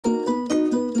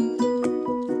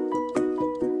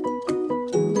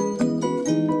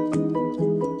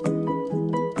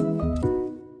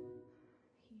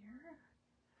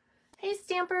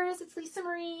Lisa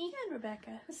Marie and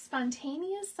Rebecca.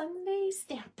 Spontaneous Sunday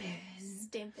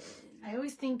Stampin'. I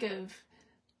always think of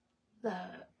the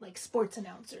sports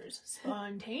announcers.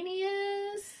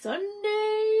 Spontaneous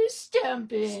Sunday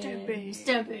Stampin'.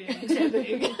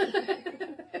 Stampin'.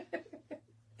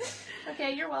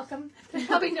 Okay, you're welcome. There's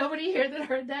probably nobody here that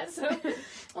heard that, so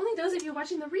only those of you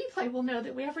watching the replay will know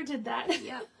that we ever did that.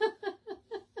 Yep.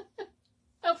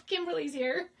 Oh, Kimberly's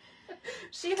here.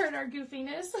 She heard our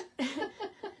goofiness.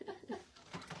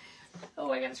 Oh,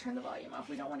 I gotta turn the volume off.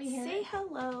 We don't want to hear it. Say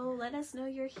hello. Let us know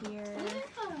you're here.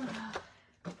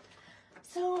 Yeah.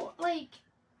 So,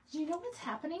 do you know what's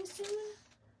happening soon?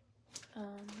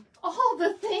 All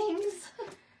the things.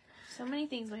 So many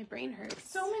things. My brain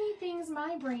hurts. So many things.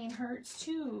 My brain hurts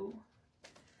too.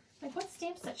 What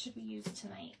stamp set should we use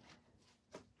tonight?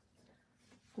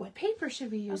 What paper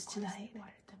should we use tonight?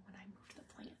 Watered them when I moved the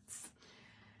plants.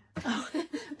 Oh,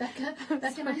 Becca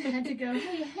and I had to go,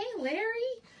 hey,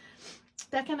 Larry.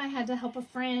 Becca and I had to help a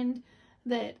friend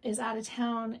that is out of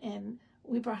town, and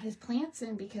we brought his plants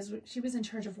in because she was in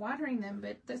charge of watering them,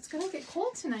 but it's going to get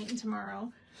cold tonight and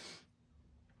tomorrow.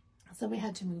 So we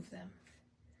had to move them.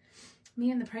 Me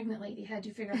and the pregnant lady had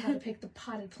to figure out how to pick the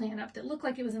potted plant up that looked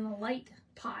like it was in a light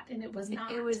pot, and it was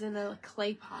not. It was in a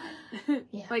clay pot.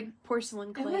 Yeah. Like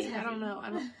porcelain clay. It was heavy. I don't know.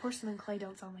 Porcelain and clay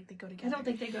don't sound like they go together. I don't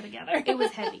think they go together. It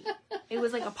was heavy. It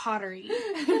was like a pottery.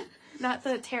 Not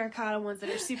the terracotta ones that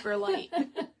are super light.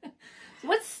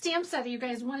 What stamp set are you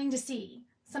guys wanting to see?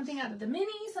 Something out of the mini,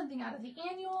 something out of the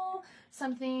annual,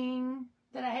 something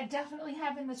that I definitely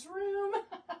have in this room.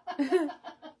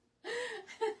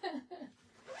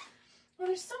 Well,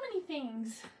 there's so many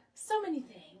things. So many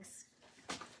things.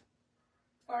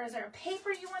 Or is there a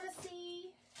paper you want to see?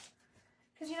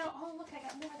 Because, oh, look, I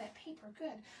got more of that paper.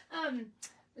 Good.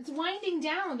 It's winding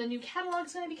down. The new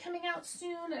catalog's going to be coming out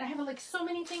soon. And I have, so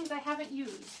many things I haven't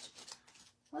used.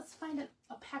 Let's find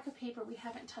a pack of paper we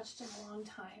haven't touched in a long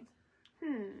time.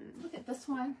 Look at this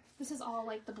one. This is all,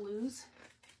 the blues.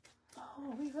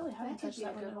 Oh, we really haven't touched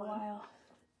that one in a while.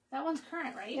 That one's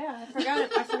current, right? Yeah,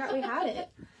 I forgot we had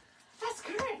it. That's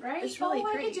current, right? It's really I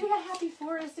pretty. could do the Happy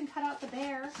Forest and cut out the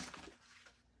bear.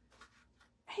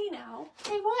 Hey now.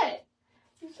 Hey, what?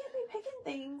 You can't be picking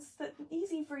things that's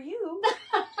easy for you.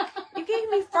 You gave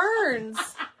me ferns.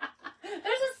 There's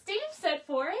a stamp set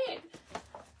for it.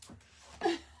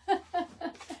 Let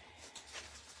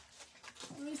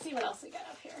me see what else we got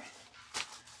up here.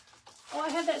 Oh, I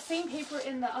have that same paper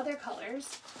in the other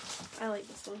colors. I like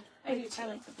this one. I do too. I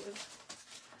like the blue.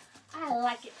 I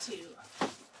like it too.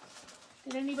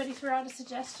 Did anybody throw out a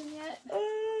suggestion yet?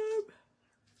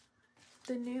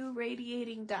 The new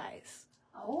radiating dyes.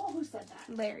 Oh, who said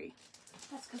that? Larry.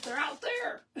 That's because they're out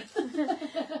there.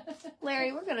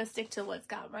 Larry, we're going to stick to what's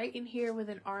got right in here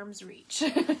within arm's reach.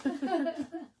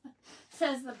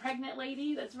 Says the pregnant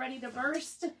lady that's ready to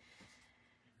burst.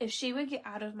 If she would get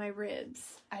out of my ribs,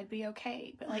 I'd be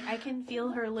okay. But, I can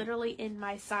feel her literally in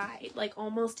my side,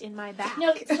 almost in my back.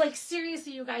 No,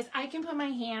 seriously, you guys, I can put my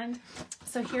hand.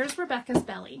 So here's Rebecca's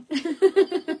belly.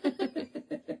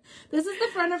 This is the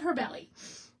front of her belly.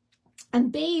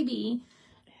 And baby,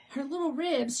 her little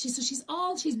ribs, she's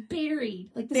buried.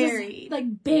 Buried. Is,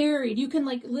 buried. You can,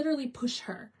 literally push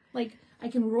her. I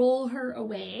can roll her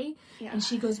away, and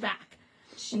she goes back.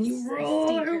 And you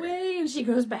roll her away, and she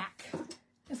goes back.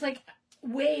 It's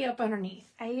way up underneath.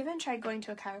 I even tried going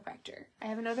to a chiropractor. I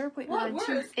have another appointment Well, on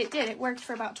Tuesday. It did. It worked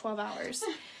for about 12 hours.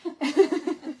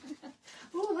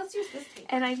 Oh, let's use this paper.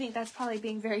 And I think that's probably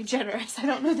being very generous. I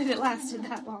don't know that it lasted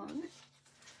that long.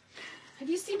 Have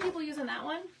you seen people using that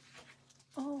one?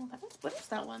 Oh, what is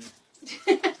that one?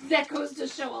 That goes to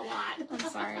show a lot. I'm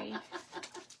sorry.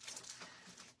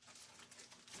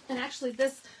 And actually,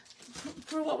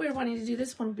 for what we were wanting to do,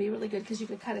 this one would be really good because you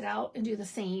could cut it out and do the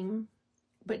same,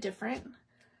 but different.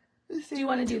 Do you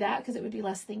want to do that? Because it would be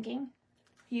less thinking.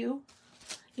 You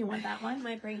want that one?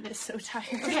 My brain is so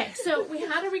tired. Okay, so we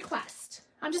had a request.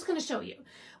 I'm just going to show you.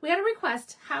 We had a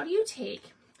request. How do you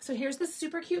take... So here's this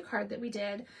super cute card that we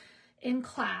did in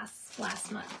class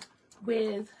last month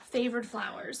with Favored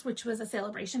Flowers, which was a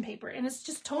celebration paper. And it's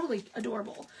just totally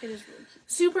adorable. It is really cute.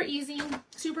 Super easy,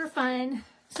 super fun.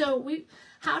 So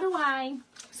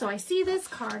I see this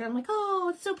card. I'm like,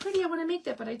 oh, it's so pretty. I want to make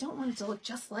that, but I don't want it to look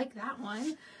just like that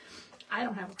one. I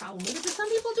don't have a problem with it, but some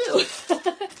people do.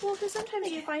 Well, because sometimes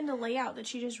you find a layout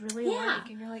that you just really like,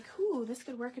 and you're like, ooh, this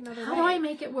could work another way. How do I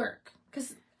make it work?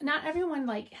 Because not everyone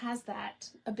has that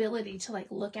ability to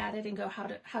look at it and go how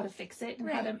to fix it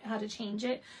and how to change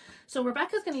it. So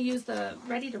Rebecca's going to use the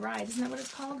Ready to Ride. Isn't that what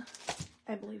it's called?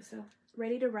 I believe so.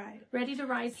 Ready to Ride. Ready to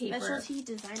Ride paper. Specialty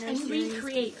designer and series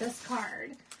recreate paper. this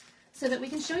card. so that we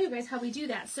can show you guys how we do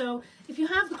that. So if you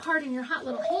have the card in your hot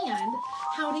little hand,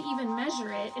 how to even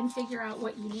measure it and figure out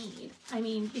what you need. I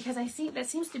mean, because I see that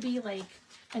seems to be like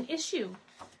an issue.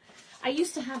 I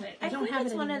used to have it. I don't have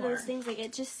it anymore. It's one of those things, like,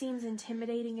 it just seems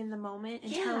intimidating in the moment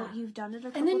until you've done it a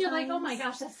couple times. And then you're like, oh my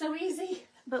gosh, that's so easy.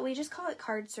 But we just call it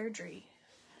card surgery.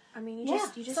 I mean, you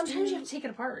just sometimes you have to take it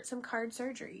apart. Some card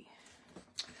surgery.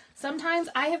 Sometimes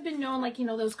I have been known, like, you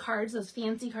know, those cards, those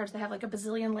fancy cards that have like a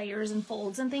bazillion layers and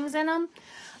folds and things in them.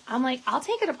 I'm like, I'll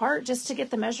take it apart just to get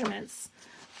the measurements.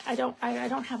 I don't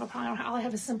have a problem. All I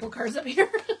have is simple cards up here.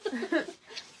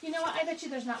 You know what? I bet you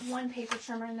there's not one paper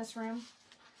trimmer in this room.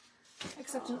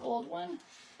 Except an old one.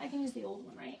 I can use the old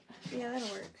one, right? Yeah, that'll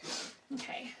work.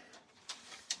 Okay.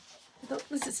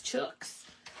 This is Chuck's.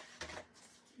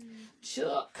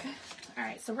 Chuck. All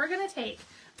right, so we're going to take,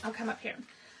 I'll come up here.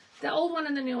 The old one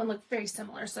and the new one look very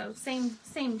similar, so same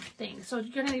thing. So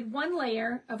you're going to need one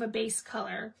layer of a base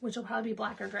color, which will probably be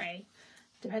black or gray,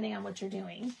 depending on what you're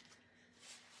doing.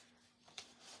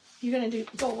 You're going to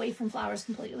go away from flowers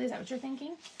completely. Is that what you're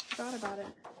thinking? I thought about it.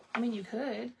 I mean, you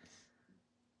could.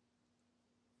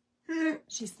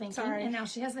 She's thinking, sorry. And now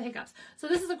she has the hiccups. So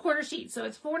this is a quarter sheet, so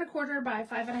it's 4 1/4 by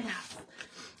 5 1/2.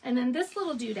 And then this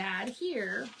little doodad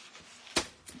here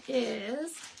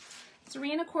is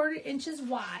 3 1/4 inches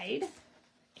wide.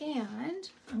 And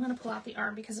I'm going to pull out the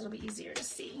arm because it'll be easier to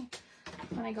see.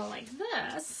 When I go like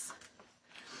this,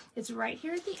 it's right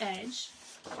here at the edge,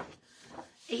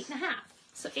 8 1/2.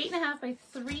 So 8 1/2 by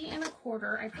 3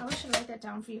 1/4. I probably should write that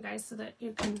down for you guys so that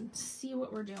you can see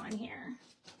what we're doing here.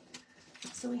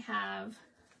 So we have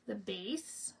the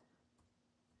base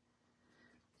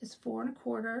is 4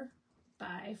 1/4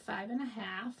 by 5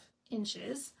 1/2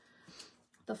 inches.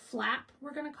 The flap,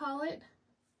 we're going to call it,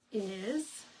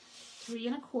 is 3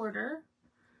 1/4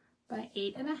 by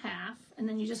 8 1/2, and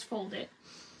then you just fold it.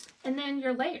 And then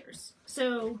your layers.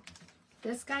 So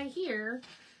this guy here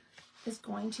is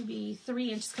going to be 3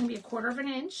 inches. It's going to be 1/4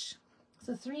 inch.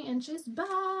 So 3 inches by,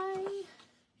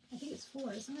 I think it's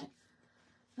 4, isn't it?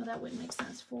 No, that wouldn't make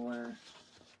sense. 4.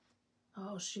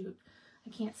 Oh, shoot. I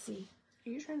can't see. Are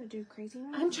you trying to do crazy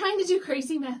math? I'm trying to do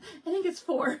crazy math. I think it's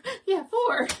 4. Yeah,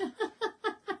 4.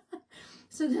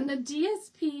 So then the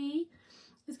DSP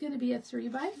is going to be a 3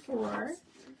 by 4.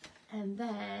 And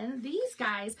then these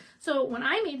guys. So when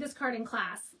I made this card in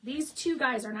class, these two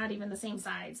guys are not even the same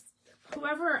size.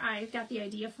 Whoever I got the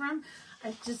idea from,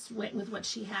 I just went with what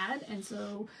she had. And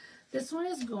so this one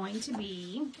is going to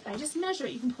be, I just measure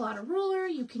it. You can pull out a ruler.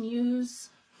 You can use,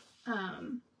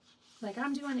 like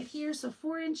I'm doing it here, so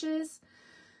 4 inches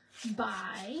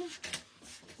by,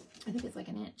 I think it's like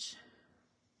 1 inch.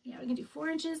 Yeah, we can do 4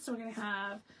 inches. So we're going to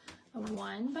have a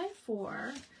 1 by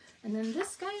 4. And then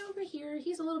this guy over here,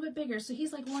 he's a little bit bigger. So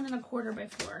he's like 1 1/4 by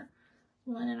 4.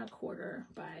 1 1/4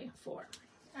 by 4.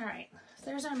 All right, so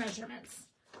there's our measurements.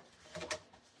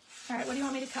 All right, what do you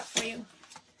want me to cut for you?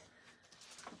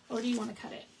 Or do you want to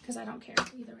cut it? Because I don't care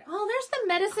either way. Oh, there's the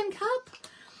medicine cup.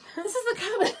 This is the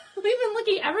cup. We've been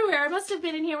looking everywhere. I must have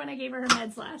been in here when I gave her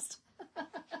meds last.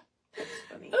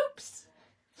 Oops.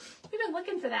 We've been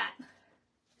looking for that.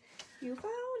 You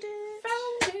found it.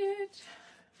 Found it.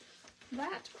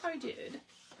 That I did.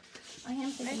 I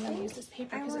am thinking I'll use this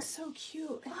paper because it's so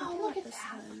cute. Oh, look at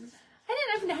that.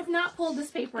 I have not pulled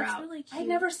this paper out. Really cute. I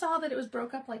never saw that it was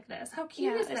broke up like this. How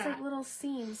cute is that? It's like little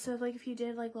seams. So like if you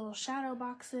did like little shadow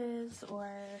boxes or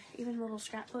even little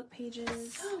scrapbook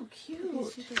pages. So cute.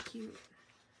 It's super cute.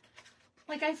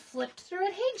 Like I flipped through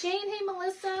it. Hey Jane, hey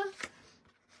Melissa.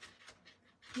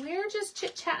 We're just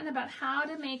chit-chatting about how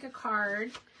to make a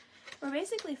card. We're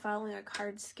basically following a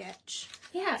card sketch.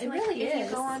 Yeah, so it like, really is. If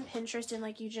you go on Pinterest and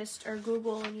like you just, or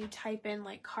Google and you type in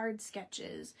like card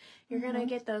sketches, you're going to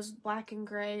get those black and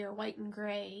gray or white and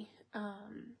gray,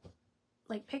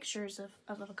 like pictures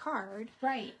of a card.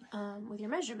 Right. With your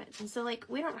measurements. And so like,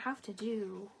 we don't have to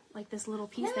do like this little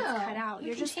piece that's cut out.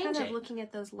 You're just kind of looking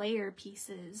at those layer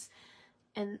pieces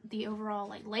and the overall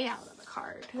like layout of the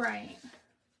card. Right.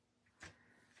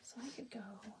 So I could go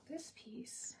this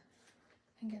piece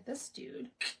and get this dude.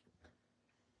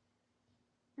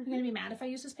 You're going to be mad if I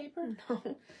use this paper?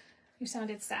 No. You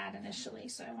sounded sad initially,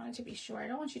 so I wanted to be sure. I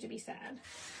don't want you to be sad.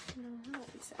 No, I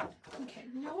won't be sad. Okay,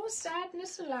 no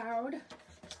sadness allowed.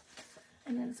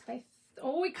 And then it's by...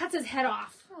 oh, it cuts his head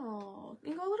off. Oh, you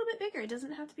can go a little bit bigger. It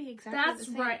doesn't have to be exactly That's the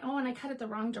same. right. Oh, and I cut it the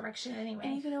wrong direction anyway.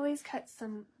 And you can always cut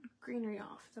some greenery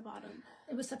off the bottom.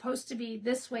 It was supposed to be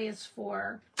this way is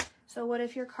for... so what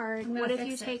if your card, what if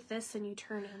you take this and you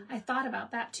turn it? I thought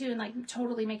about that too, and like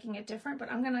totally making it different, but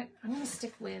I'm gonna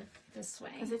stick with this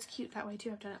way. Because it's cute that way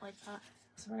too. I've done it like that.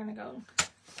 So we're gonna go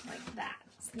like that.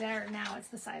 there now. It's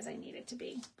the size I need it to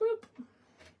be. Boop.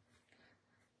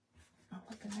 Oh,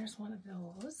 look, and there's one of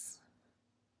those.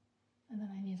 And then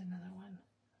I need another one.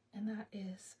 And that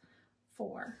is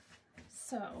 4.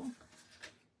 So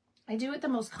I do it the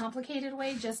most complicated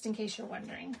way, just in case you're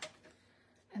wondering.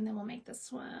 And then we'll make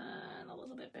this one a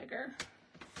little bit bigger.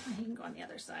 And he can go on the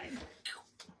other side.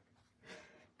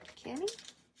 Can he?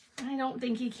 I don't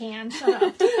think he can. Shut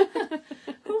up. Who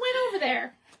went over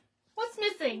there? What's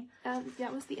missing?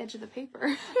 That was the edge of the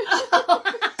paper.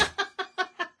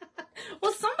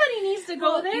 Well, somebody needs to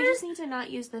go there. You just need to not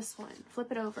use this one.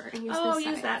 Flip it over and use this side.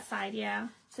 Use that side, yeah.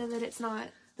 So that it's not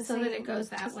the so same. that it goes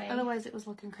that way. Otherwise it was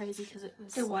looking crazy because it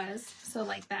was. It was. So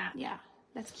like that. Yeah,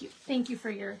 that's cute. Thank you for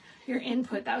your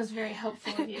input. That was very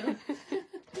helpful of you.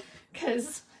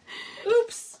 Because,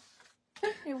 oops.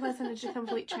 It wasn't a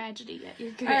complete tragedy yet.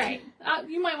 You're good. All right.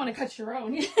 You might want to cut your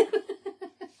own.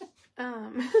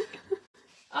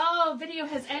 Oh, video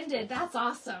has ended. That's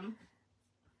awesome.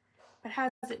 But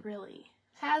has it really?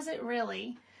 Has it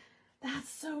really? That's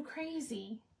so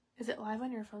crazy. Is it live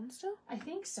on your phone still? I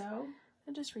think so.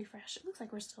 And just refresh. It looks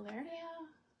like we're still there.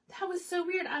 Yeah. That was so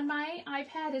weird. On my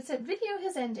iPad, it said video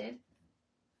has ended.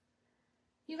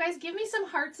 You guys give me some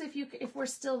hearts if we're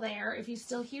still there. If you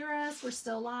still hear us, we're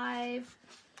still live.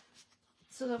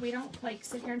 So that we don't like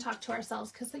sit here and talk to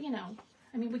ourselves because, you know,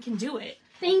 I mean, we can do it.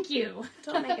 Thank you.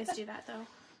 Don't make us do that though.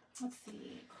 Let's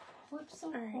see. Calypso.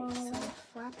 All right, so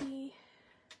Flappy.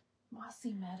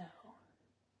 Mossy Meadow.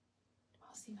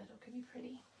 Mossy Meadow could be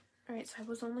pretty. All right, so I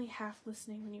was only half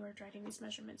listening when you were writing these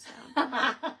measurements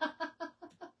down.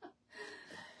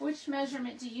 Which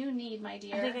measurement do you need, my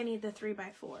dear? I think I need the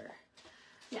 3x4.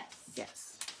 Yes.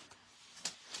 Yes.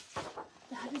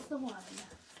 That is the one. All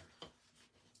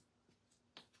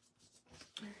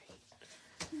right.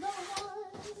 The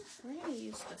one. We're going to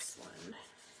use this one.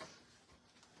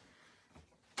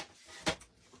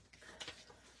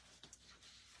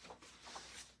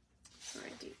 So I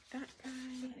do that guy.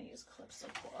 I'm going to use Calypso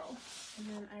Coral. And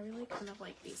then I really kind of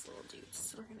like these little dudes,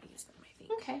 so we're going to use them, I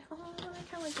think. Okay. Oh, I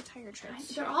kind of like the tire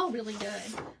treads. They're all really good.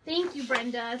 Thank you,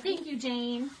 Brenda. Thank you,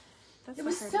 Jane. That's It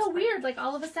was so weird. Like,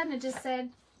 all of a sudden, it just said,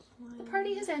 the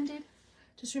party has ended.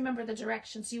 Just remember the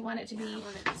directions. You want it to be... I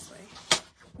want it this way.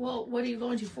 Well, what are you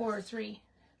going to, 4 or 3?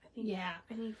 I think yeah.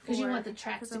 I need 4. Because you want the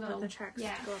tracks to go... I want the tracks to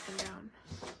go up and down.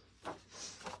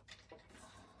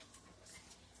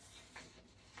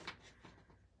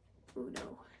 Oh,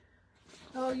 no.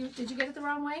 Oh, did you get it the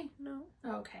wrong way? No.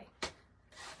 Oh, okay.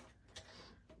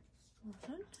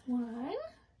 1.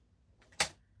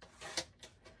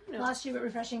 No. Lost you, but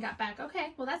refreshing, got back.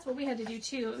 Okay, well, that's what we had to do,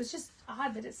 too. It was just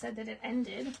odd that it said that it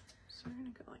ended. So we're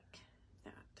going to go like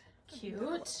that.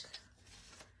 Cute.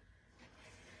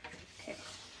 Okay.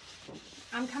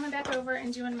 I'm coming back over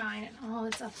and doing mine. And, oh,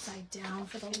 it's upside down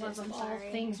for the love of all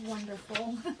things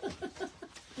wonderful.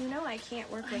 You know I can't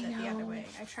work with it the other way.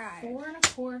 I tried. 4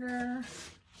 1/4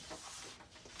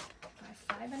 by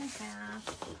 5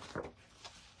 1/2.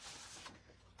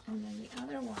 And then the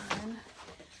other one... I'm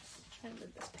trying to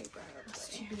move this paper out of the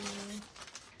to way. be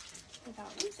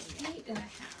Without losing it. 8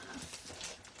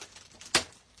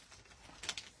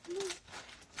 1/2.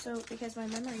 So, because my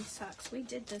memory sucks, we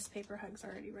did this paper hugs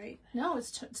already, right? No,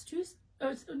 it's Tuesday.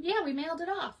 Oh, yeah, we mailed it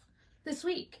off this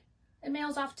week. It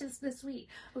mails off to this week.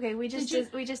 Okay, we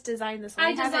just designed this one.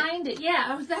 I designed it.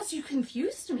 Yeah, you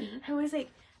confused me. I was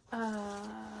like,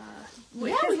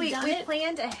 Yeah, we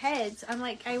planned ahead. So I'm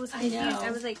like, I was confused. know.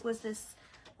 I was like, was this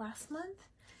last month?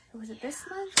 Or was it this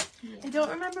month? Yeah. I don't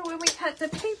remember when we cut the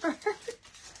paper.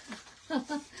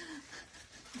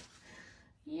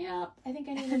 Yep, I think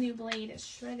I need a new blade. It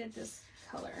shredded this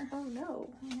color. Oh no.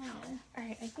 I know.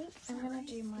 Alright, I think I'm gonna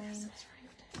do mine Yes, it's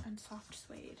right. on soft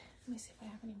suede. Let me see if I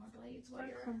have any more blades while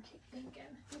you're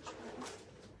thinking. Which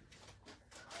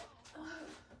one?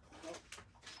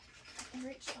 I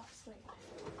reached soft suede.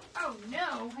 Oh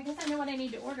no! I guess I know what I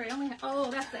need to order. I only have, oh,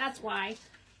 that's why.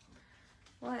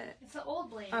 What? It's the old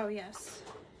blade. Oh yes.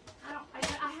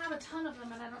 I have a ton of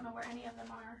them and I don't know where any of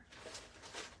them are.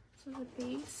 So the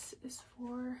base is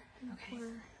 4 Okay.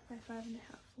 1/4 by 5 1/2.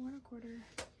 4 1/4.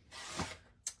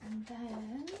 And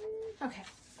then, okay.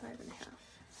 5 1/2.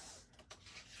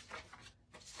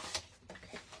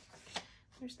 Okay.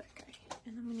 There's that guy.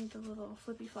 And then we need the little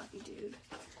flippy floppy dude,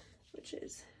 which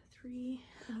is 3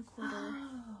 1/4.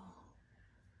 Oh.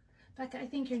 Becca, I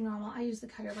think you're normal. I use the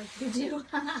cutter like you do.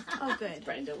 Oh, good.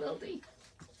 Brenda Wilde.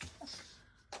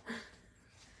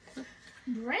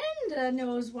 Brenda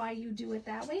knows why you do it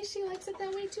that way. She likes it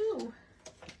that way too.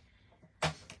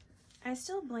 I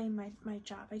still blame my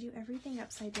job. I do everything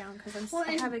upside down because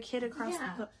I have a kid across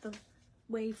the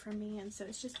way from me, and so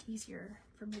it's just easier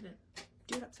for me to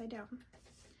do it upside down.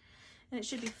 And it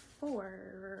should be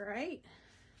 4, right?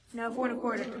 No, 4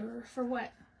 1/4. For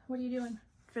what? What are you doing?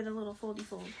 For the little foldy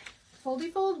fold.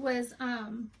 Foldy fold was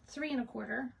 3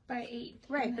 1/4 by 8.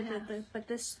 Right, but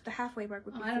the halfway mark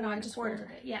would be 4 I don't know. I 1/4. just folded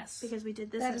it. Yes, because we did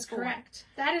this. That is 4. correct.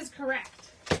 That is correct.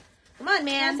 Come on,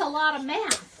 man. That's a lot of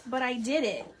math. But I did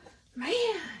it. Man.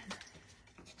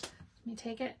 Let me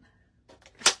take it.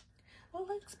 Oh, it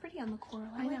looks pretty on the coral.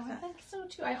 I know. I think so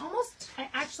too. I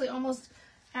actually almost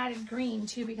added green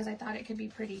too because I thought it could be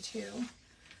pretty too.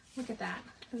 Look at that.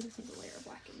 Oh, this needs a layer of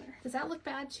black in there. Does that look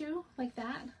bad too? Like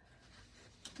that?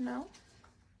 No.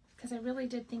 Because I really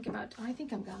did think about. I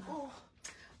think I'm gonna. Oh.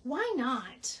 Why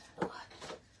not?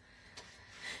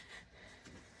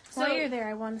 So while you're there,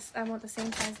 I want the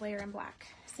same size layer in black.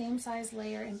 Same size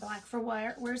layer in black. For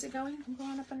where? Where's it going? I'm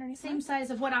going up underneath. Same size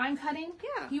of what I'm cutting?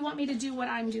 Yeah. You want me to do what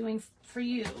I'm doing for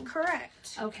you?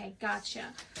 Correct. Okay,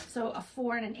 gotcha. So a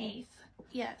 4 1/8.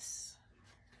 Yes.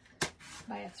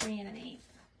 By a 3 1/8.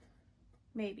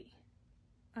 Maybe.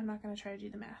 I'm not going to try to do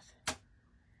the math.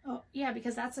 Oh, yeah,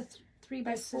 because that's a 3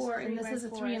 by 4 and this is a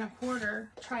 3 1/4.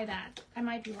 Try that. I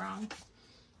might be wrong.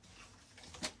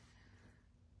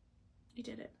 You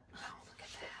did it. Oh, look at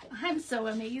that. I'm so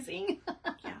amazing.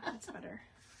 Yeah, that's better.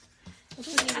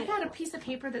 I got a piece of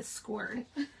paper that's scored.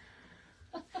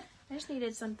 I just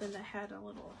needed something that had a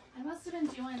little... I must have been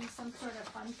doing some sort of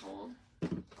fun fold.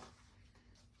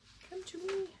 Come to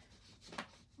me.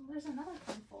 Well, there's another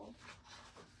fun fold.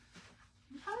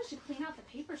 You probably should clean out the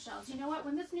paper shells. You know what?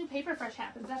 When this new paper fresh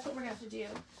happens, that's what we're going to have to do.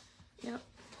 Yep.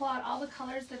 Pull out all the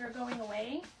colors that are going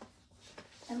away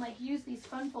and like use these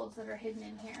fun folds that are hidden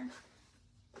in here.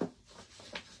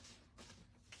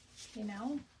 You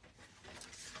know?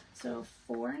 So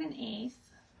 4 1/8.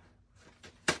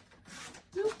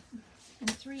 Boop, and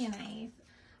 3 1/8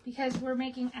 because we're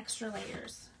making extra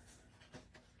layers.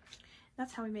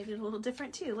 That's how we made it a little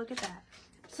different too. Look at that.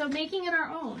 So making it our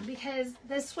own because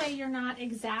this way you're not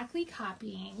exactly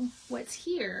copying what's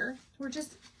here. We're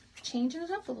just changing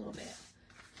it up a little bit.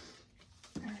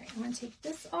 All right, I'm going to take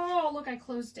this. Oh, look, I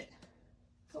closed it.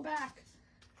 Go back.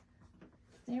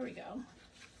 There we go.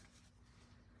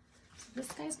 So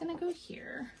this guy's going to go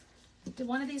here. Did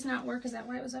one of these not work? Is that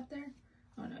why it was up there?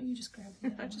 Oh, no, you just grabbed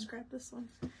it. I just grabbed this one.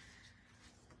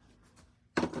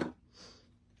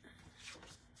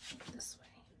 This way.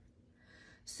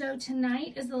 So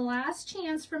tonight is the last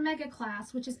chance for Mega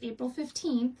Class, which is April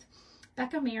 15th.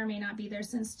 Becca may or may not be there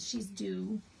since she's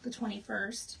due the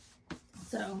 21st.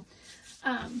 So,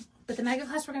 but the Mega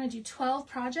Class, we're going to do 12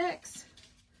 projects.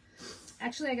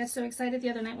 Actually, I got so excited the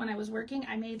other night when I was working,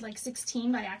 I made like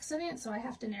 16 by accident, so I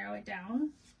have to narrow it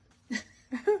down.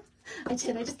 I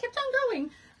did. I just kept on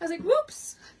going. I was like,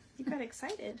 whoops. You got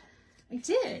excited. I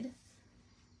did.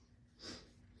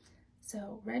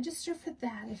 So register for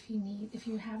that if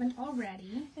you haven't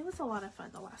already. It was a lot of fun,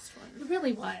 the last one. It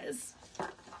really was.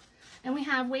 And we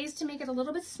have ways to make it a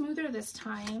little bit smoother this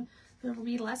time. There will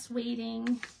be less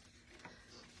waiting.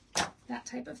 That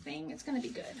type of thing. It's going to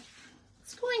be good.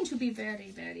 It's going to be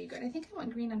very, very good. I think I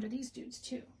want green under these dudes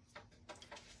too.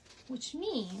 Which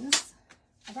means,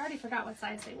 I've already forgot what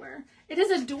size they were. It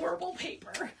is adorable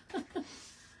paper.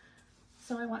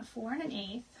 So I want 4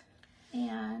 1/8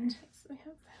 and So we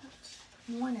have that.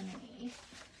 1 1/8.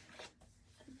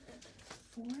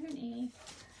 4 1/8.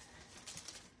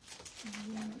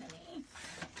 And 1 1/8.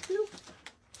 Boop.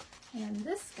 And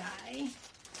this guy,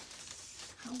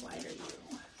 how wide are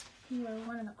you? You are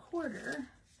 1 1/4. There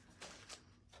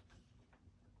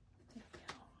we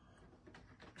go.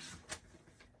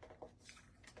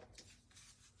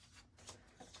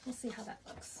 We'll see how that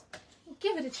looks. We'll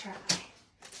give it a try.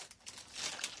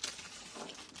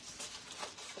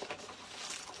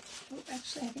 Oh,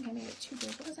 actually, I think I made it too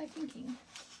big. What was I thinking?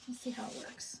 Let's see how it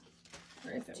works.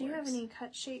 Or if it works. Do you have any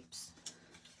cut shapes?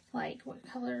 Like what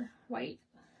color? White?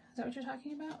 Is that what you're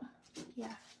talking about?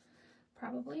 Yeah.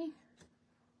 Probably.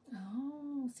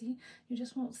 Oh, see? You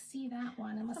just won't see that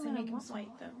one unless I make them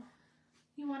white though.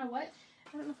 You want a what?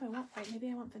 I don't know if I want white. Maybe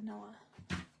I want vanilla.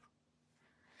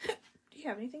 Do you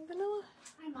have anything vanilla?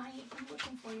 I might. I'm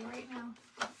looking for you right now.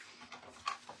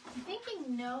 I'm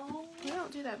thinking no. We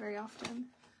don't do that very often.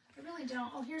 I really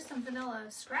don't. Oh, here's some vanilla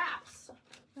scraps.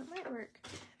 That might work.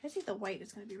 I think the white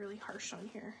is going to be really harsh on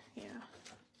here. Yeah.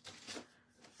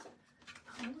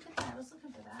 Oh, look at that. I was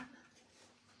looking for that.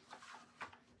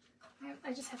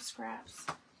 I just have scraps.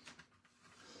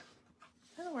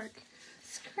 That'll work.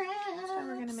 Scraps. That's how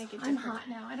we're going to make it I'm different. hot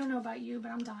now. I don't know about you,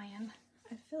 but I'm dying.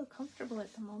 I feel comfortable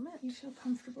at the moment. You feel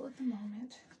comfortable at the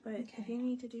moment. But Okay. if you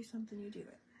need to do something, you do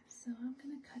it. So I'm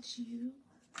going to cut you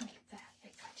like that.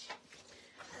 I cut you.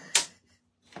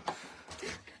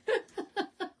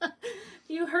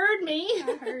 You heard me.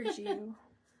 I heard you.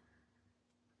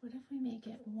 What if we make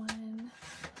it 1/8?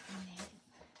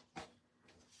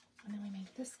 And then we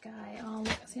make this guy. Oh,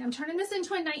 look. See, I'm turning this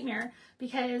into a nightmare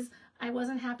because I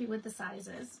wasn't happy with the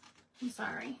sizes. I'm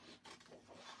sorry.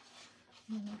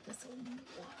 I'm going to make this a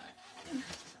 1,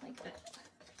 like that.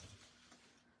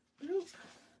 Oop.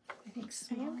 I think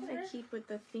smaller. I am going to keep with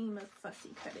the theme of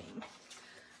fussy cutting.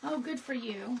 Oh, good for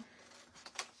you.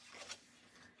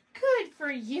 Good for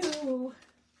you.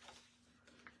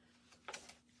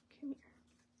 Come here.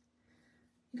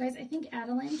 You guys, I think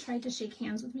Adeline tried to shake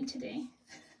hands with me today.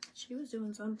 She was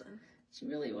doing something. She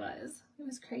really was. It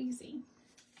was crazy.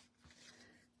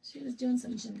 She was doing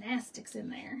some gymnastics in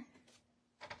there.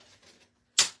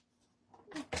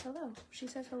 Oh, hello. She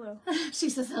says hello. She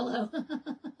says hello. Let's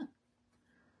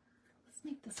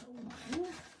make this a 1.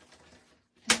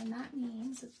 And that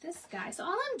means that this guy, so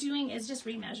all I'm doing is just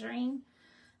remeasuring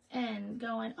and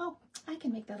going, oh, I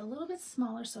can make that a little bit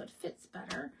smaller so it fits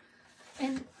better.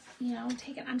 And, you know,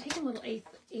 I'm taking little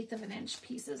eighth of an inch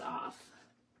pieces off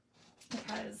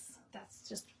because that's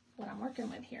just what I'm working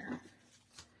with here.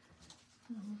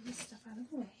 I'll move this stuff out of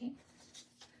the way.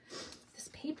 This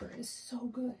paper is so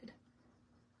good.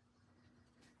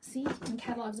 See, my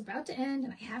catalog's about to end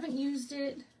and I haven't used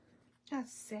it.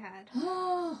 That's sad.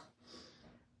 Oh,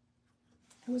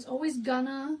 I was always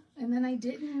gonna, and then I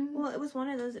didn't. Well, it was one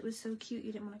of those, it was so cute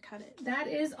you didn't want to cut it. That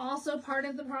is also part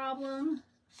of the problem.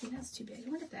 See, that's too big. I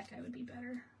wonder if that guy would be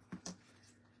better.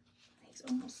 He's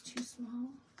almost too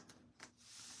small.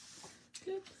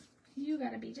 Oop. You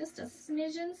gotta be just a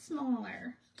smidgen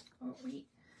smaller. Oh, wait.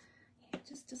 Yeah,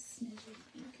 just a smidgen,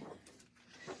 I think.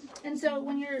 And so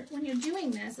when you're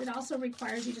doing this, it also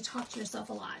requires you to talk to yourself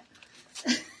a lot.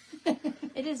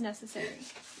 It is necessary.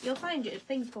 You'll find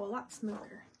things go a lot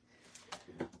smoother.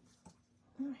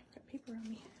 Oh, I've got paper on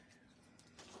me.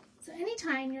 So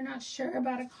anytime you're not sure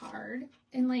about a card,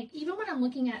 and like even when I'm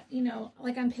looking at, you know,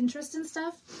 like on Pinterest and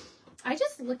stuff, I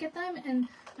just look at them and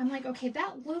I'm like, okay,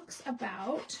 that looks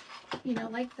about, you know,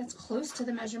 like that's close to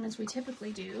the measurements we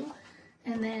typically do.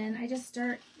 And then I just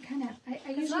start kind of, I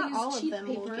usually not use all cheap of them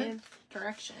paper. will give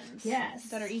directions. Yes.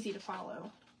 That are easy to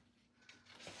follow.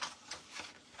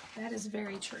 That is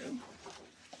very true.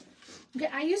 Okay,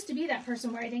 I used to be that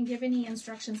person where I didn't give any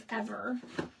instructions ever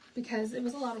because it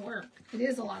was a lot of work. It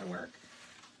is a lot of work.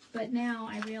 But now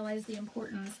I realize the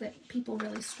importance that people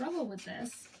really struggle with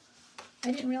this.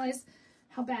 I didn't realize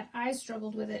how bad I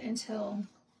struggled with it until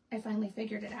I finally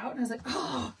figured it out. And I was like,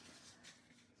 oh,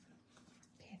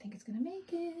 okay, I think it's going to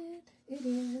make it. It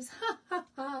is. Ha, ha,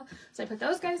 ha. So I put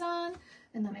those guys on,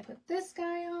 and then I put this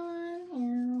guy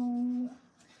on.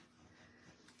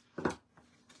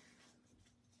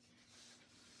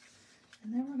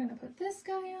 And then we're going to put this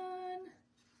guy on.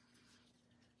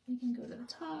 We can go to the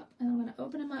top, and I'm going to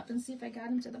open him up and see if I got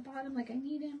him to the bottom like I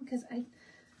need him, because I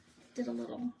did a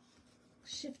little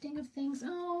shifting of things.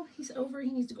 Oh, he's over. He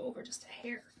needs to go over just a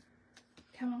hair.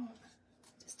 Come on.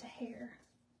 Just a hair.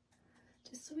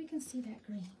 Just so we can see that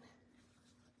green.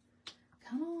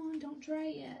 Come on, don't dry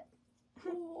yet.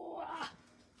 Oh, I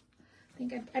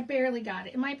think I barely got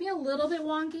it. It might be a little bit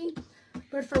wonky,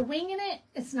 but for winging it,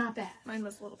 it's not bad. Mine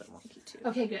was a little bit wonky too.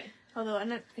 Okay, good. Although,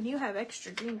 and you have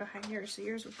extra green behind yours, so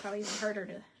yours was probably even harder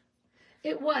to...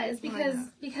 It was,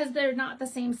 because they're not the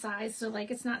same size, so like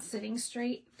it's not sitting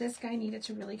straight. This guy needed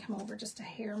to really come over just a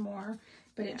hair more,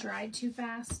 but it dried too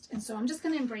fast. And so I'm just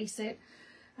going to embrace it.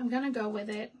 I'm going to go with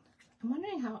it. I'm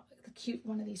wondering how cute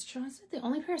one of these trees. Is it the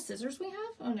only pair of scissors we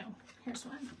have? Oh no, here's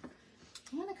one.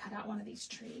 I'm going to cut out one of these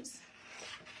trees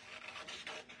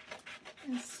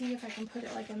and see if I can put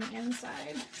it like on the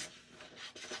inside.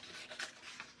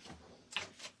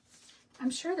 I'm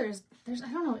sure there's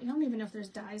I don't know, I don't even know if there's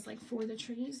dies like for the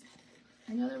trees.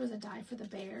 I know there was a die for the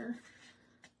bear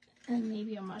and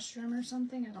maybe a mushroom or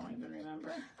something. I don't even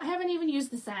remember. I haven't even used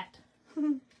the set.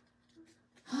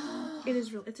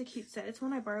 It's a cute set. It's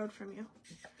one I borrowed from you.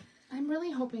 I'm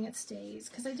really hoping it stays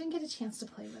because I didn't get a chance to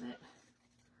play with it.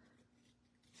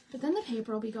 But then the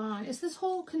paper will be gone. It's this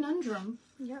whole conundrum.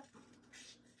 Yep.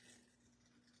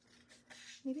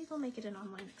 Maybe they'll make it an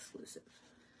online exclusive.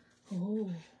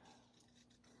 Oh.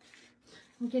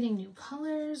 We're getting new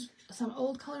colors. Some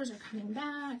old colors are coming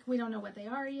back. We don't know what they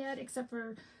are yet, except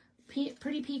for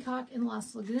Pretty Peacock in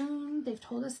Lost Lagoon. They've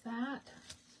told us that.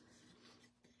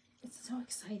 It's so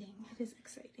exciting. It is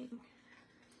exciting.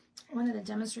 One of the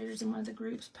demonstrators in one of the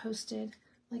groups posted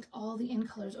like all the in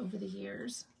colors over the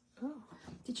years. Oh.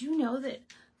 Did you know that,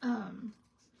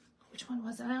 which one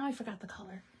was it? I forgot the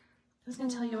color. I was going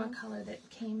to tell you what color that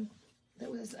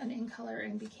was an in color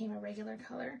and became a regular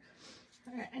color.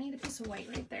 All right, I need a piece of white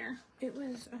right there. It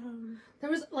was, There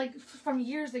was, like, from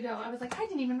years ago, I was like, I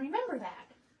didn't even remember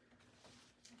that.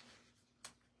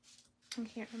 I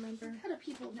can't remember. How do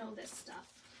people know this stuff?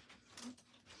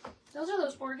 Those are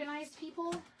those organized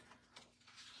people.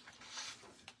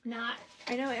 Not.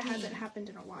 I know it hasn't happened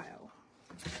in a while.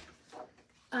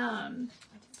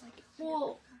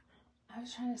 Well, I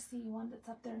was trying to see one that's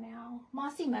up there now.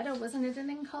 Mossy Meadow, wasn't it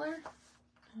in color?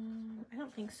 I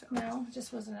don't think so. No, it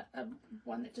just wasn't a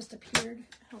one that just appeared.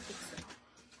 I don't think so.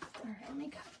 All right, let me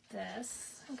cut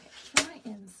this. Okay. For my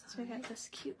inside. So I got this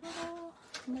cute little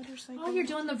motorcycle. Oh, you're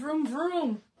doing the vroom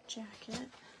vroom jacket.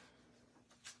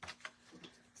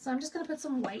 So I'm just going to put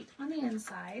some white on the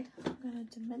inside. I'm going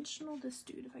to dimensional this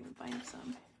dude if I can find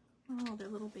some. Oh, they're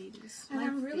little babies. And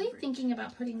I'm really thinking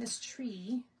about putting this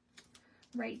tree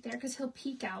right there because he'll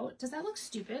peek out. Does that look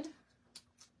stupid?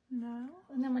 No.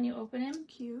 And then when you open him,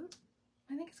 Cute.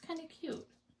 I think it's kind of cute.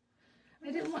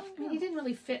 I mean, he didn't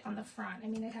really fit on the front. I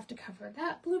mean, I'd have to cover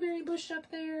that blueberry bush up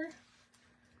there.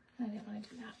 I didn't want to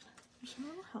do that. There's a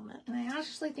little helmet. And I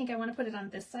actually think I want to put it on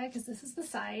this side because this is the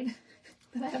side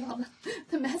that I have all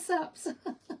the mess ups.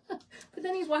 But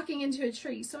then he's walking into a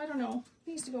tree, so I don't know.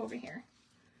 He needs to go over here.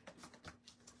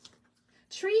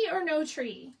 Tree or no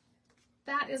tree?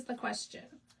 That is the question.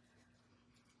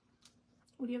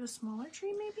 Would you have a smaller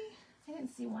tree, maybe? I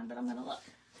didn't see one, but I'm going to look.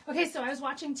 Okay, so I was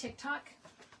watching TikTok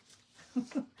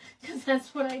because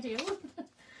that's what I do.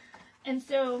 And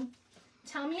so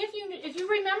tell me if you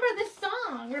remember this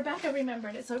song. Rebecca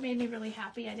remembered it, so it made me really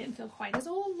happy. I didn't feel quite as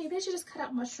old. Maybe I should just cut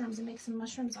out mushrooms and make some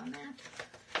mushrooms on there.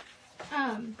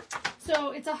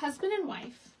 So it's a husband and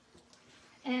wife,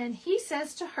 and he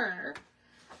says to her,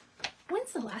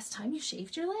 "When's the last time you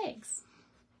shaved your legs?"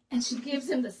 And she gives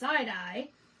him the side eye.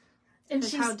 And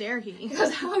she's, how dare he?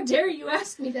 Because how dare you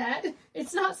ask me that?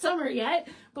 It's not summer yet.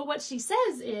 But what she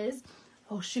says is,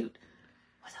 oh shoot,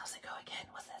 what else it go again?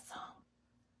 What's that song?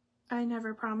 I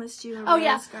never promised you a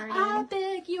rose garden. I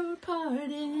beg your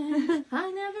pardon.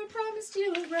 I never promised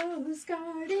you a rose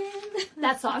garden.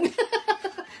 That song.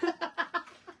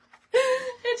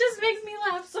 It just makes me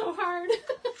laugh so hard.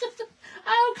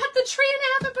 Oh, cut the tree in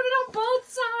half and put it on both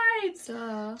sides.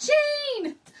 Duh.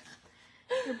 Jane!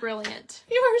 You're brilliant.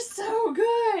 You are so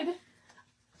good.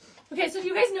 Okay, so if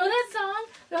you guys know that song,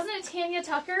 wasn't it Tanya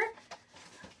Tucker?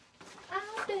 I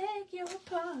beg your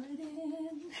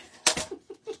pardon.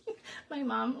 My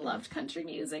mom loved country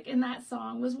music, and that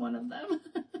song was one of them.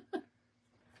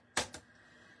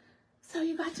 So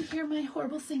you got to hear my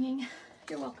horrible singing.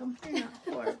 You're welcome. You're not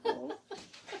horrible.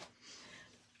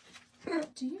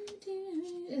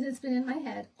 It's been in my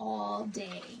head all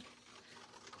day.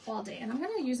 All day. And I'm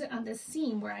going to use it on this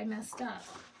seam where I messed up.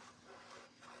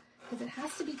 Because it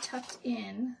has to be tucked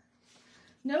in.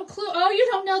 No clue. Oh, you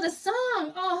don't know the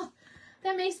song. Oh,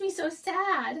 that makes me so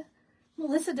sad.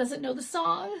 Melissa doesn't know the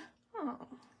song. Oh.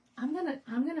 I'm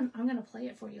gonna play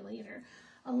it for you later.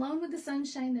 Alone with the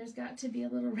sunshine, there's got to be a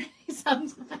little rain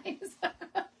sometimes.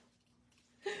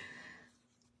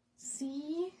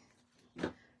 See?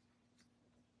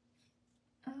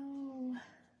 Oh,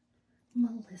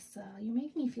 Melissa, you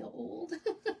make me feel old.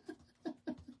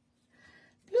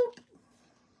 Bloop.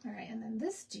 All right, and then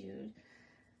this dude,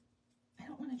 I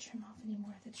don't want to trim off any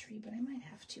more of the tree, but I might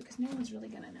have to because no one's really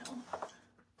going to know.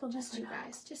 Just you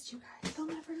guys. Just you guys. They'll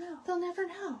never know. They'll never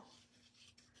know.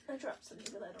 I dropped something,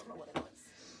 but I don't know what it was.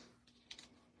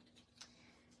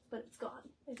 But it's gone.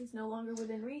 It is no longer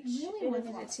within reach. I really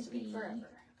wanted it to be forever.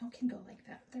 Oh, it can go like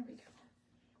that. There we go.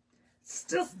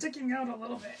 Still sticking out a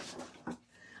little bit.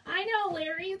 I know,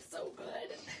 Larry. It's so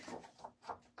good.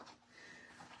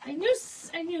 I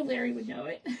knew Larry would know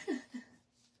it.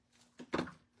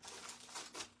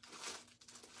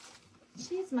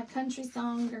 She's my country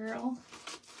song girl.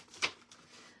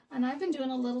 And I've been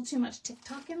doing a little too much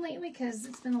TikToking lately because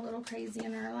it's been a little crazy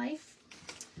in our life.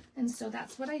 And so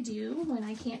that's what I do when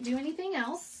I can't do anything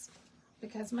else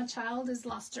because my child has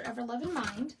lost her ever-loving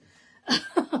mind.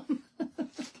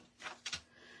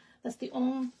 That's the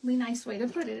only nice way to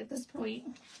put it at this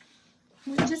point.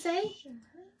 What did you say? Sure.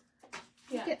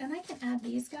 Yeah. And I can add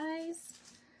these guys.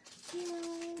 You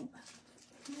know,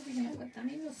 where are we going to put them?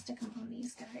 Maybe we'll stick them on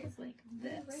these guys like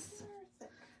this.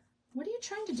 What are you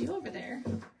trying to do over there?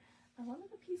 I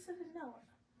wanted a piece of vanilla.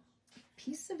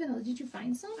 Piece of vanilla. Did you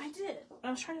find some? I did.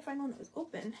 I was trying to find one that was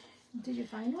open. Did you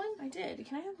find one? I did.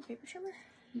 Can I have the paper trimmer?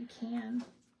 You can.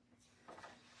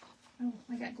 Oh,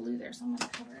 I got glue there, so I'm going to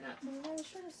cover it up.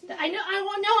 I know.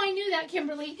 I knew that,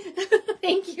 Kimberly.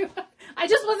 Thank you. I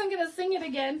just wasn't going to sing it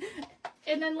again.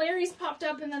 And then Larry's popped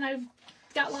up, and then I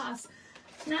got lost.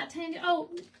 Not Tanya. Oh,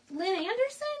 Lynn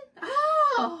Anderson?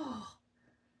 Oh.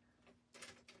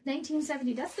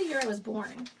 1970. That's the year I was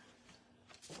born.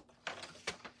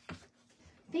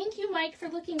 Thank you, Mike, for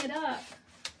looking it up.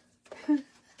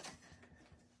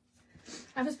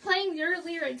 I was playing your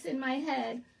lyrics in my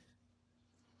head.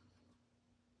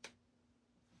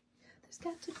 There's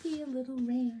got to be a little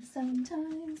rain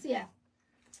sometimes. Yeah,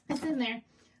 it's in there,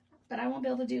 but I won't be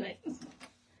able to do it.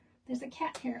 There's a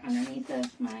cat hair underneath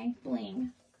of my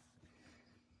bling.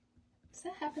 Does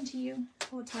that happen to you?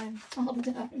 All the time. All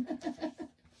the time.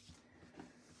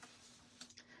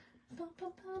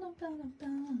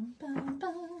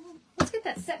 Let's get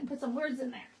that set and put some words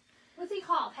in there. What's he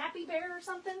called? Happy Bear or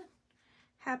something?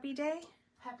 Happy Day?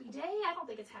 Happy Day? I don't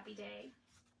think it's Happy Day.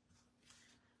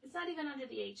 It's not even under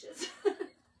the H's.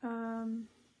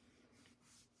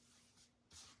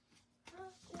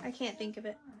 I can't think of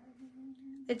it.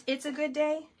 It's a good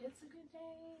day. It's a good day.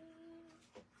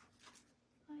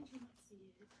 I do not see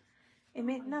it. It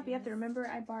may not be up there. Remember,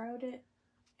 I borrowed it.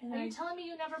 And Are you telling me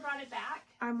you never brought it back?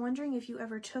 I'm wondering if you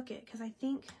ever took it, because I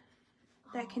think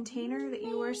that container that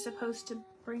you were supposed to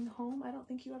bring home, I don't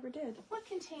think you ever did. What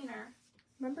container?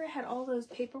 Remember, it had all those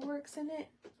paperworks in it?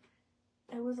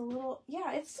 It was a little...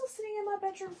 Yeah, it's still sitting in my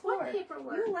bedroom floor. What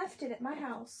paperwork? You left it at my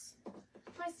house.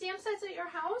 My stamp set's at your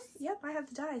house? Yep, I have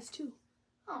the dies, too.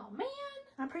 Oh, man.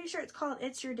 I'm pretty sure it's called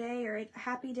It's Your Day, or a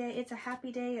happy day. It's a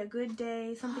happy day, a good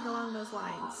day, something along those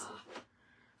lines.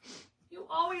 You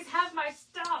always have my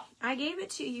stuff. I gave it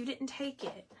to you. You didn't take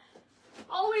it.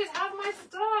 Always have my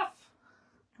stuff.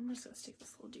 I'm just going to stick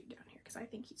this little dude down here because I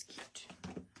think he's cute.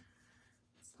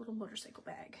 It's a little motorcycle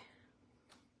bag.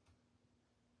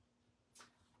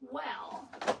 Well.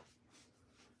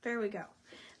 There we go.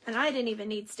 And I didn't even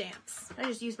need stamps. I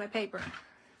just used my paper.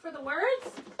 For the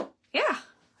words? Yeah.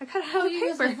 I gotta have you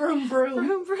use paper. the vroom vroom.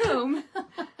 Vroom vroom.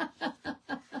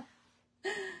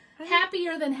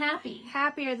 Happier than happy.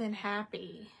 Happier than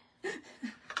happy. That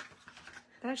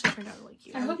actually turned out really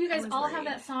cute. I hope you guys all have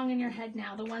that song in your head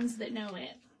now, the ones that know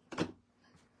it.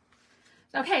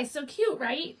 Okay, so cute,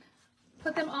 right?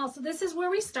 Put them all. So this is where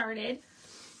we started.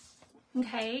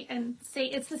 Okay, and say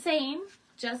it's the same,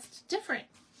 just different.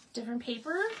 Different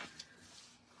paper.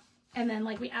 And then,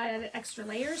 like, we added extra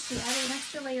layers. So we added an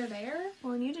extra layer there.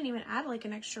 Well, and you didn't even add, like,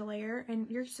 an extra layer. And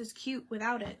yours is cute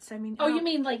without it. So, I mean... Oh, you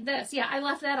mean like this. Yeah, I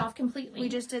left that off completely. We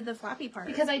just did the floppy part.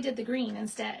 Because I did the green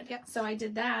instead. Yep. So I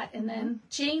did that. And then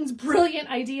Jane's brilliant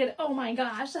idea. Oh, my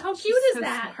gosh. How cute is so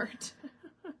that? Smart.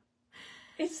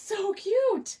 It's so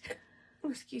cute. Oh,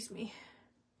 excuse me.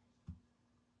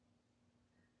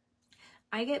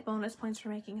 I get bonus points for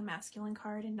making a masculine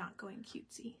card and not going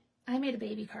cutesy. I made a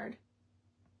baby card.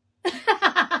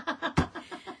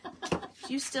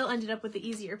 You still ended up with the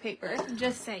easier paper. I'm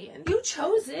just saying. You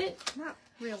chose it. Not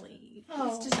really.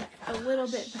 Oh, it's just a little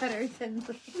bit better than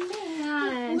the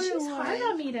man. She's hard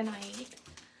on me tonight.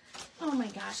 Oh my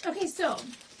gosh. Okay, so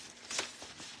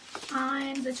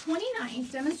on the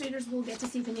 29th, demonstrators will get to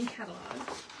see the new catalog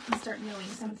and start knowing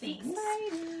some things.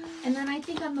 And then I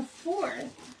think on the 4th,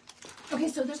 okay,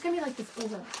 so there's going to be like this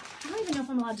overlap. I don't even know if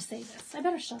I'm allowed to say this. I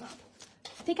better shut up.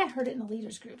 I think I heard it in the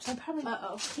leaders group, so I probably...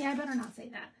 Yeah, I better not say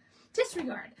that.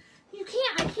 Disregard.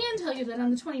 I can tell you that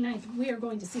on the 29th, we are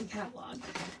going to see the catalog.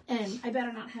 And I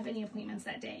better not have any appointments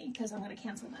that day, because I'm going to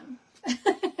cancel them.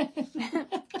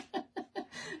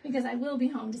 Because I will be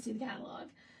home to see the catalog.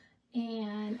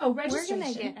 And, registration. We're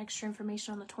going to get extra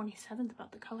information on the 27th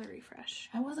about the color refresh.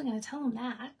 I wasn't going to tell them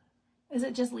that. Is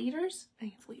it just leaders? I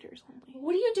think it's leaders only.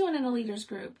 What are you doing in a leaders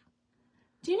group?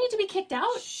 Do you need to be kicked out?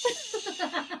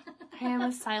 I am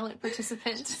a silent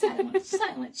participant.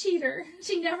 Silent cheater.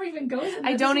 She never even goes in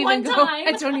there. I don't even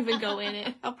go in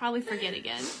it. I'll probably forget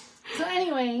again. So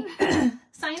anyway,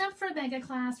 sign up for Mega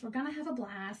Class. We're gonna have a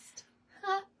blast.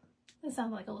 Huh? That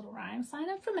sounded like a little rhyme. Sign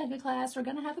up for Mega Class. We're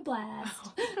gonna have a blast.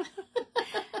 Oh.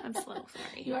 I'm slow.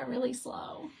 Sorry. You are really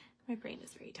slow. My brain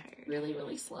is very tired. Really,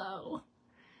 really slow.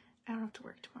 I don't have to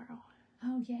work tomorrow.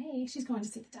 Oh, yay. She's going to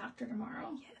see the doctor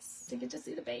tomorrow. Yes. To get to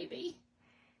see the baby.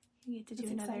 You get to do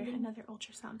another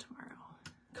ultrasound tomorrow.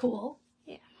 Cool.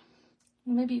 Yeah.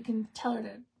 Well, maybe you can tell her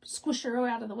to squish her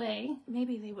out of the way.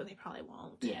 Maybe they probably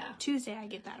won't. Yeah. Tuesday I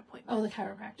get that appointment. Oh, the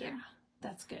chiropractor. Yeah.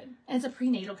 That's good. And it's a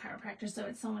prenatal chiropractor, so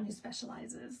it's someone who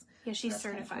specializes. Yeah, she's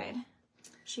certified. Kind of cool.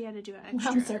 She had to do extra.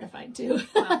 Well, I'm certified too.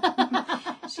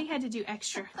 Well, she had to do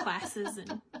extra classes,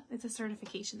 and it's a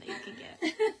certification that you can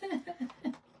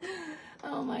get.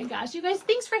 Oh my gosh. You guys,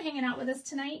 thanks for hanging out with us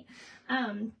tonight.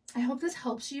 I hope this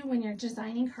helps you when you're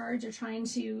designing cards or trying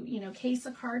to, case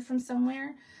a card from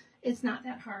somewhere. It's not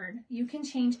that hard. You can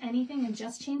change anything and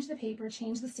just change the paper,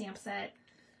 change the stamp set.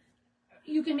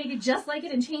 you can make it just like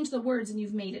it and change the words and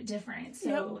you've made it different.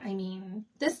 So, I mean,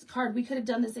 this card, we could have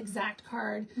done this exact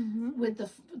card with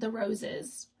the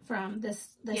roses from this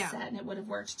set and it would have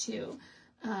worked too.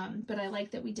 But I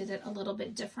like that we did it a little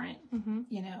bit different,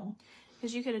 you know.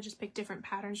 Because you could have just picked different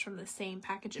patterns from the same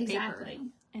package of paper.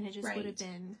 And it just would have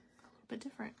been a bit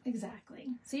different. Exactly.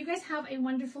 So you guys have a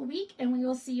wonderful week and we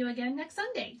will see you again next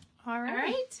Sunday. All right. All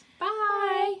right. Bye.